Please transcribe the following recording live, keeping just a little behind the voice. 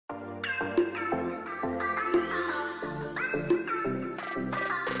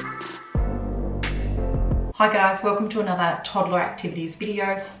Hi guys, welcome to another toddler activities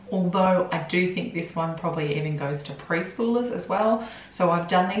video, although I do think this one probably even goes to preschoolers as well. So I've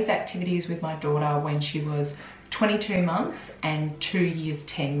done these activities with my daughter when she was 22 months and 2 years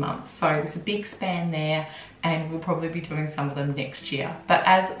 10 months. So there's a big span there and we'll probably be doing some of them next year. But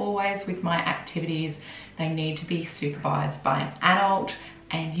as always with my activities, they need to be supervised by an adult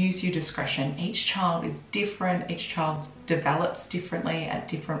and use your discretion. Each child is different, each child develops differently at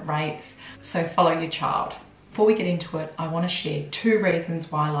different rates, so follow your child. Before we get into it, I want to share 2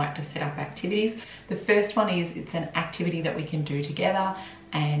 reasons why I like to set up activities. The first one is it's an activity that we can do together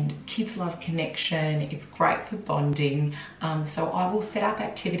and kids love connection, it's great for bonding. So I will set up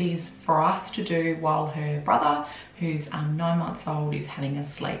activities for us to do while her brother, who's 9 months old, is having a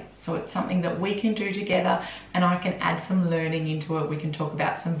sleep. So it's something that we can do together and I can add some learning into it. We can talk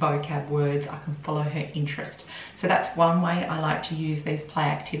about some vocab words, I can follow her interest. So that's one way I like to use these play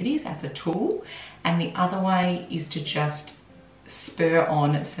activities as a tool. And the other way is to just spur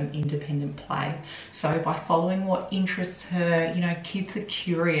on some independent play. So by following what interests her, you know, kids are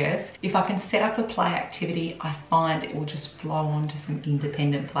curious. If I can set up a play activity, I find it will just flow on to some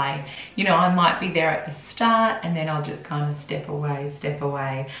independent play. You know, I might be there at the start and then I'll just kind of step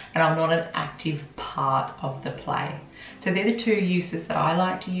away, and I'm not an active part of the play. So they're the 2 uses that I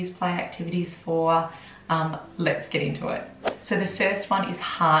like to use play activities for. Let's get into it. So the first one is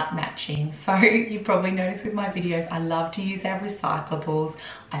heart matching. So you probably noticed with my videos, I love to use our recyclables.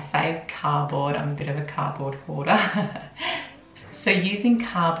 I save cardboard, I'm a bit of a cardboard hoarder. So using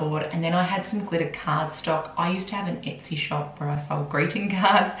cardboard, and then I had some glitter cardstock. I used to have an Etsy shop where I sold greeting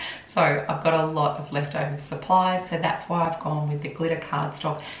cards. So I've got a lot of leftover supplies. So that's why I've gone with the glitter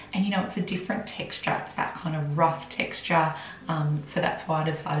cardstock. And you know, it's a different texture. It's that kind of rough texture. So that's why I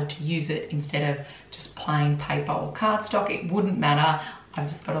decided to use it instead of just plain paper or cardstock. It wouldn't matter. I've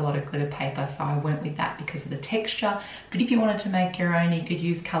just got a lot of glitter paper, so I went with that because of the texture. But if you wanted to make your own, you could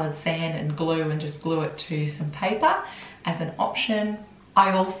use coloured sand and glue and just glue it to some paper as an option.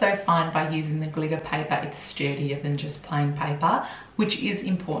 I also find by using the glitter paper, it's sturdier than just plain paper, which is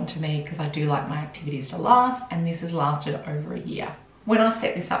important to me because I do like my activities to last, and this has lasted over a year. When I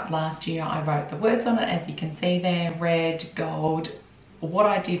set this up last year, I wrote the words on it, as you can see there, red, gold. What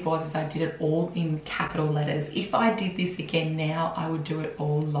I did was I did it all in capital letters. If I did this again now, I would do it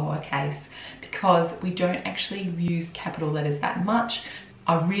all lowercase because we don't actually use capital letters that much.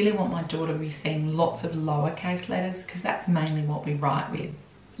 I really want my daughter to be seeing lots of lowercase letters because that's mainly what we write with.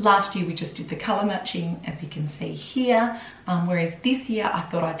 Last year we just did the colour matching, as you can see here, whereas this year I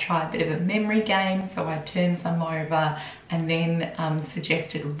thought I'd try a bit of a memory game, so I turned some over and then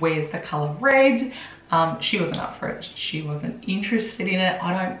suggested where's the colour red. She wasn't up for it, she wasn't interested in it.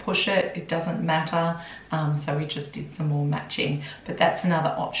 I don't push it, it doesn't matter, so we just did some more matching. But that's another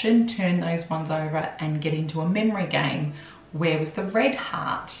option, turn those ones over and get into a memory game. Where was the red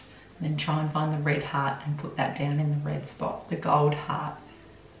heart? And then try and find the red heart and put that down in the red spot, the gold heart.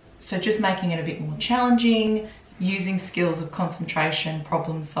 So just making it a bit more challenging, using skills of concentration,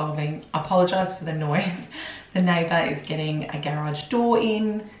 problem solving. I apologise for the noise. The neighbour is getting a garage door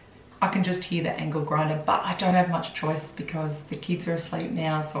in. I can just hear the angle grinder, but I don't have much choice because the kids are asleep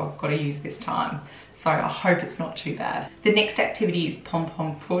now, so I've got to use this time. So I hope it's not too bad. The next activity is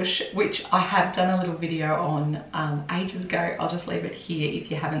pom-pom push, which I have done a little video on ages ago. I'll just leave it here if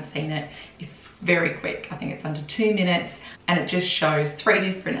you haven't seen it. It's very quick. I think it's under 2 minutes, and it just shows 3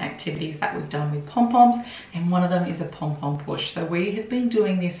 different activities that we've done with pom-poms, and one of them is a pom-pom push. So we have been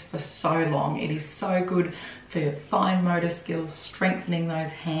doing this for so long. It is so good for fine motor skills, strengthening those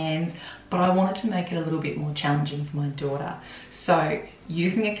hands, but I wanted to make it a little bit more challenging for my daughter. So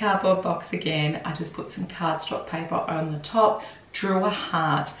using a cardboard box again, I just put some cardstock paper on the top, drew a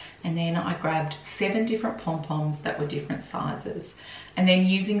heart, and then I grabbed 7 different pom-poms that were different sizes. And then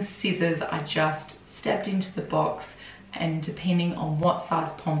using scissors, I just stabbed into the box, and depending on what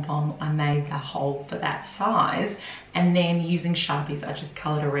size pom-pom, I made the hole for that size. And then using Sharpies, I just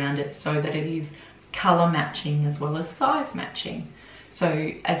colored around it so that it is color matching as well as size matching.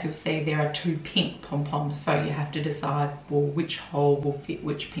 So as you'll see, there are 2 pink pom-poms, so you have to decide, well, which hole will fit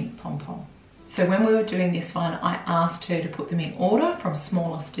which pink pom-pom. So when we were doing this one, I asked her to put them in order from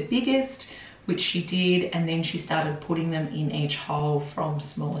smallest to biggest, which she did, and then she started putting them in each hole from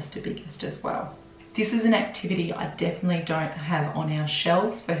smallest to biggest as well. This is an activity I definitely don't have on our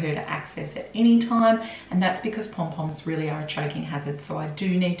shelves for her to access at any time, and that's because pom-poms really are a choking hazard, so I do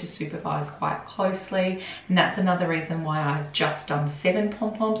need to supervise quite closely. And that's another reason why I've just done 7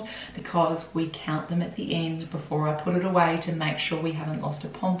 pom-poms, because we count them at the end before I put it away to make sure we haven't lost a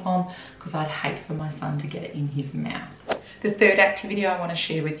pom-pom, because I'd hate for my son to get it in his mouth. The third activity I want to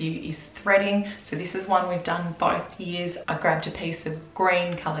share with you is threading. So this is one we've done both years. I grabbed a piece of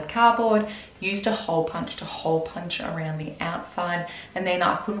green coloured cardboard, used a hole punch to hole punch around the outside, and then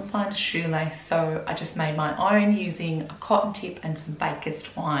I couldn't find a shoelace, so I just made my own using a cotton tip and some baker's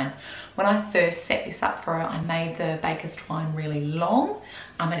twine. When I first set this up for her, I made the baker's twine really long,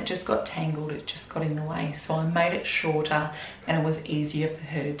 and it just got tangled, it just got in the way. So I made it shorter and it was easier for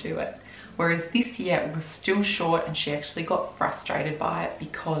her to do it. Whereas this year it was still short and she actually got frustrated by it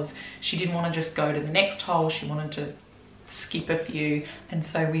because she didn't want to just go to the next hole, she wanted to skip a few, and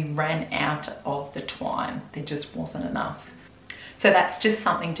so we ran out of the twine. There just wasn't enough. So that's just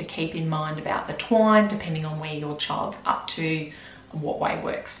something to keep in mind about the twine, depending on where your child's up to and what way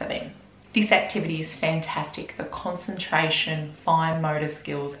works for them. This activity is fantastic for concentration, fine motor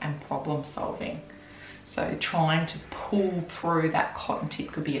skills and problem solving. So trying to pull through that cotton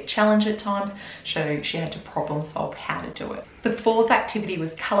tip could be a challenge at times, so she had to problem solve how to do it. The fourth activity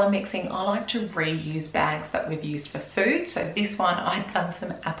was colour mixing. I like to reuse bags that we've used for food. So this one, I'd done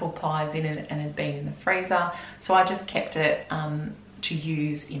some apple pies in it and had been in the freezer. So I just kept it to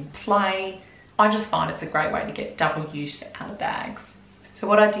use in play. I just find it's a great way to get double use out of bags. So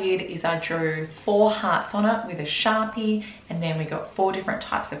what I did is I drew 4 hearts on it with a Sharpie, and then we got 4 different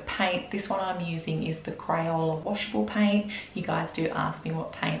types of paint. This one I'm using is the Crayola washable paint. You guys do ask me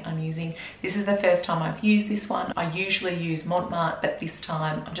what paint I'm using. This is the first time I've used this one. I usually use Montessori, but this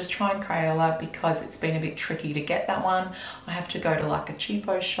time I'm just trying Crayola because it's been a bit tricky to get that one. I have to go to like a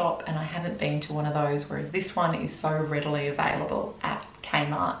cheapo shop and I haven't been to one of those, whereas this one is so readily available at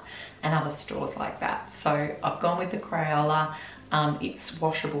Kmart and other stores like that. So I've gone with the Crayola. It's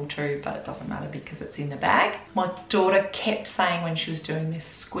washable too, but it doesn't matter because it's in the bag. My daughter kept saying when she was doing this,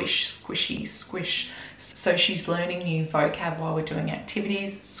 squish, squishy, squish. So she's learning new vocab while we're doing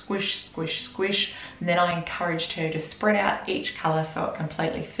activities, squish, squish, squish. And then I encouraged her to spread out each colour so it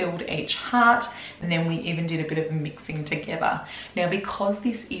completely filled each heart. And then we even did a bit of mixing together. Now, because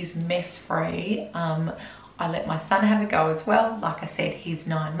this is mess-free, I let my son have a go as well. Like I said, he's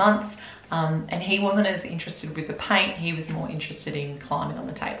 9 months. And he wasn't as interested with the paint, he was more interested in climbing on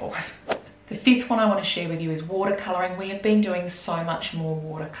the table. The fifth one I want to share with you is watercolouring. We have been doing so much more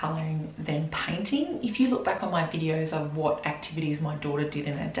watercolouring than painting. If you look back on my videos of what activities my daughter did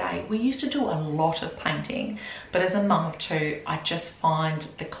in a day, we used to do a lot of painting, but as a mum of 2, I just find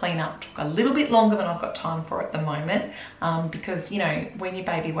the cleanup took a little bit longer than I've got time for at the moment, because, you know, when your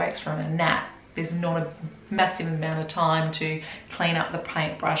baby wakes from a nap, there's not a massive amount of time to clean up the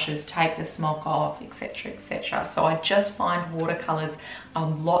paintbrushes, take the smock off, etc, etc. So I just find watercolors a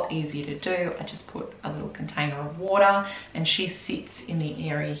lot easier to do. I just put a little container of water, and she sits in the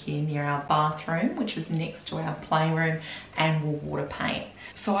area here near our bathroom, which is next to our playroom, and will water paint.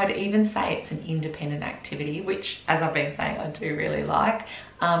 So I'd even say it's an independent activity, which, as I've been saying, I do really like.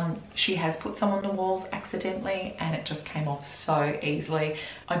 She has put some on the walls accidentally and it just came off so easily.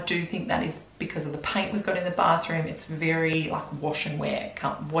 I do think that is because of the paint we've got in the bathroom. It's very like wash and wear.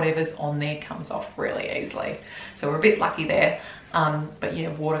 Whatever's on there comes off really easily. So we're a bit lucky there. But yeah,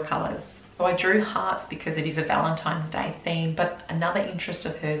 watercolors. So I drew hearts because it is a Valentine's Day theme, but another interest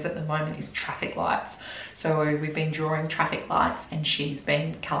of hers at the moment is traffic lights. So we've been drawing traffic lights and she's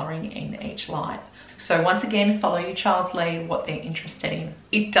been colouring in each light. So once again, follow your child's lead, what they're interested in.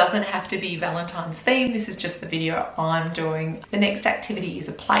 It doesn't have to be Valentine's theme. This is just the video I'm doing. The next activity is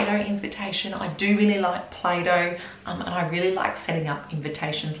a Play-Doh invitation. I do really like Play-Doh, and I really like setting up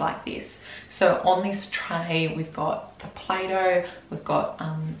invitations like this. So on this tray, we've got the Play-Doh, we've got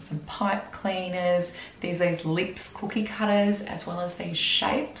some pipe cleaners, there's these lips cookie cutters, as well as these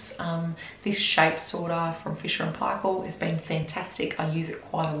shapes. This shape sorter from Fisher & Paykel has been fantastic. I use it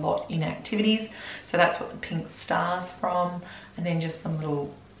quite a lot in activities. So that's what the pink star's from, and then just some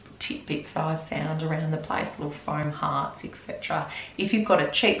little tidbits that I've found around the place, little foam hearts, etc. If you've got a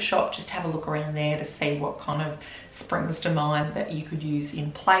cheap shop, just have a look around there to see what kind of springs to mind that you could use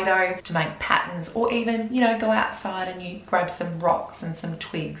in Play-Doh to make patterns, or even, you know, go outside and you grab some rocks and some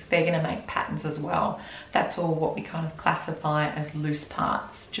twigs. They're going to make patterns as well. That's all what we kind of classify as loose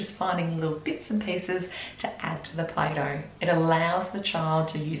parts, just finding little bits and pieces to add to the Play-Doh. It allows the child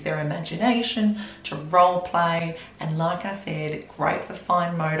to use their imagination, to role play, and like I said, great for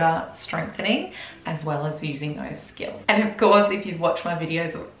fine motor strengthening as well as using those skills. And of course, if you've watched my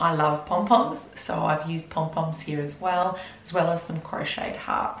videos, I love pom-poms, so I've used pom-poms here as well as some crocheted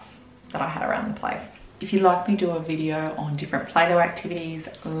hearts that I had around the place. If you'd like me to do a video on different Play-Doh activities,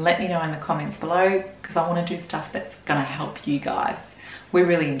 let me know in the comments below, because I want to do stuff that's going to help you guys. we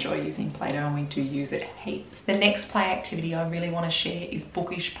really enjoy using Play-Doh and we do use it heaps. The next play activity I really want to share is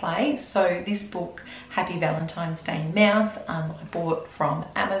bookish play. So this book, Happy Valentine's Day Mouse, I bought from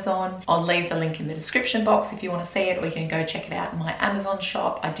Amazon. I'll leave the link in the description box if you want to see it, or you can go check it out in my Amazon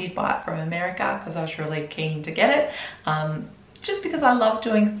shop. I did buy it from America because I was really keen to get it, just because I love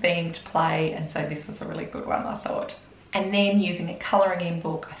doing themed play, and so this was a really good one, I thought. And then using a colouring in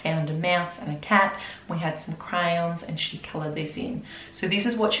book, I found a mouse and a cat. We had some crayons and she coloured this in. So this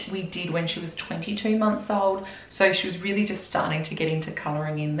is what we did when she was 22 months old. So she was really just starting to get into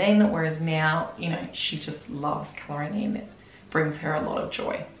colouring in then, whereas now, you know, she just loves colouring in. It brings her a lot of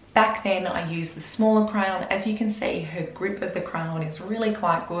joy. Back then I used the smaller crayon. As you can see, her grip of the crayon is really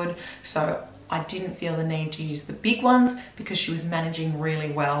quite good. So I didn't feel the need to use the big ones because she was managing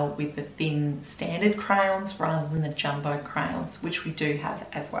really well with the thin standard crayons rather than the jumbo crayons, which we do have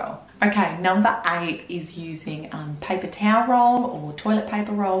as well. Okay, number 8 is using paper towel roll or toilet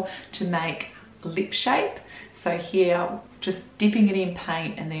paper roll to make lip shape. So here, just dipping it in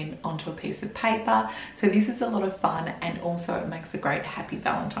paint and then onto a piece of paper. So this is a lot of fun, and also it makes a great Happy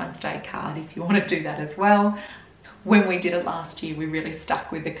Valentine's Day card if you want to do that as well. When we did it last year, we really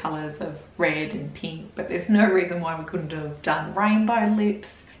stuck with the colours of red and pink, but there's no reason why we couldn't have done rainbow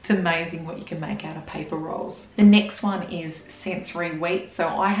lips. It's amazing what you can make out of paper rolls. The next one is sensory wheat. So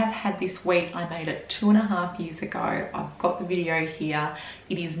I have had this wheat, I made it 2.5 years ago. I've got the video here.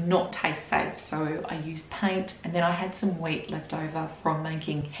 It is not taste safe, so I used paint, and then I had some wheat left over from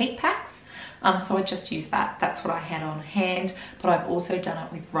making heat packs. So I just used that. That's what I had on hand, but I've also done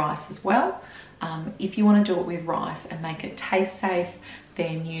it with rice as well. If you want to do it with rice and make it taste safe,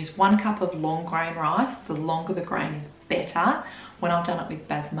 then use 1 cup of long grain rice. The longer the grain is better. When I've done it with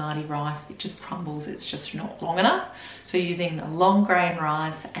basmati rice, it just crumbles, it's just not long enough. So using a long grain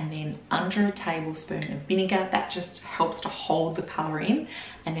rice and then under a tablespoon of vinegar, that just helps to hold the colour in,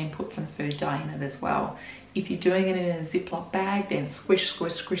 and then put some food dye in it as well. If you're doing it in a Ziploc bag, then squish,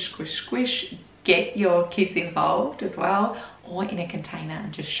 squish, squish, squish, squish. Get your kids involved as well, or in a container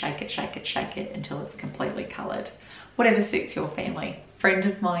and just shake it, shake it, shake it until it's completely coloured. Whatever suits your family. A friend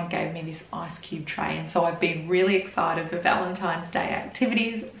of mine gave me this ice cube tray, and so I've been really excited for Valentine's Day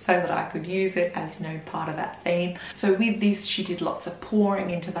activities so that I could use it as, you know, part of that theme. So with this, she did lots of pouring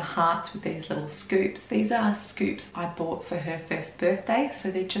into the hearts with these little scoops. These are scoops I bought for her first birthday,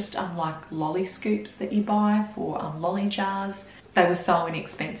 so they're just like lolly scoops that you buy for lolly jars. They were so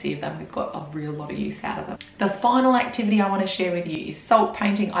inexpensive and we've got a real lot of use out of them. The final activity I want to share with you is salt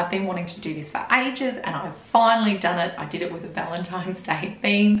painting. I've been wanting to do this for ages and I've finally done it. I did it with a Valentine's Day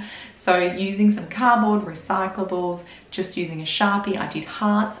theme. So using some cardboard, recyclables, just using a Sharpie, I did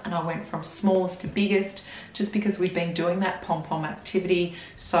hearts and I went from smallest to biggest just because we'd been doing that pom-pom activity.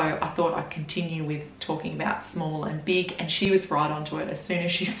 So I thought I'd continue with talking about small and big, and she was right onto it. As soon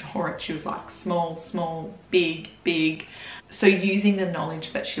as she saw it, she was like small, small, big, big. So using the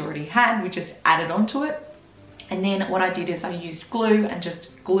knowledge that she already had, we just added onto it. And then what I did is I used glue and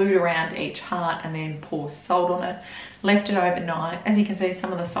just glued around each heart and then poured salt on it. Left it overnight. As you can see,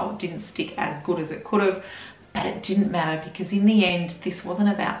 some of the salt didn't stick as good as it could have, but it didn't matter because in the end, this wasn't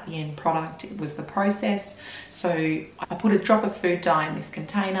about the end product, it was the process. So I put a drop of food dye in this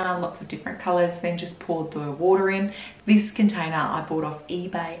container, lots of different colors, then just poured the water in. This container I bought off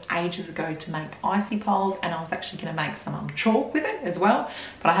eBay ages ago to make icy poles, and I was actually gonna make some chalk with it as well,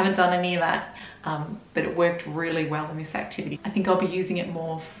 but I haven't done any of that. But it worked really well in this activity. I think I'll be using it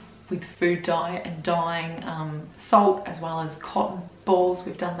more with food dye and dyeing salt as well as cotton balls.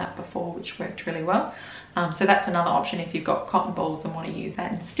 We've done that before, which worked really well. So that's another option. If you've got cotton balls and want to use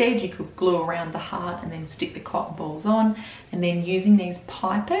that instead, you could glue around the heart and then stick the cotton balls on. And then using these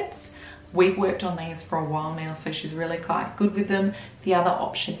pipets, we've worked on these for a while now, so she's really quite good with them. The other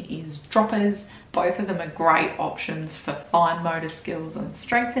option is droppers. Both of them are great options for fine motor skills and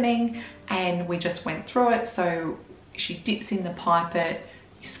strengthening, and we just went through it. So she dips in the pipet,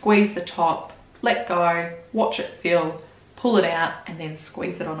 you squeeze the top, let go, watch it fill, pull it out, and then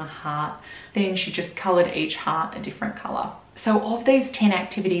squeeze it on a heart. Then she just coloured each heart a different colour. So of these 10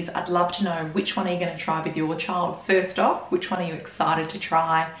 activities, I'd love to know which one are you going to try with your child first off? Which one are you excited to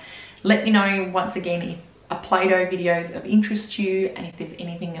try? Let me know once again if a Play-Doh video is of interest to you, and if there's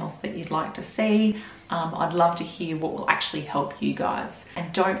anything else that you'd like to see. I'd love to hear what will actually help you guys.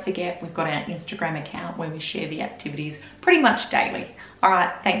 And don't forget, we've got our Instagram account where we share the activities pretty much daily. All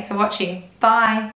right, thanks for watching. Bye.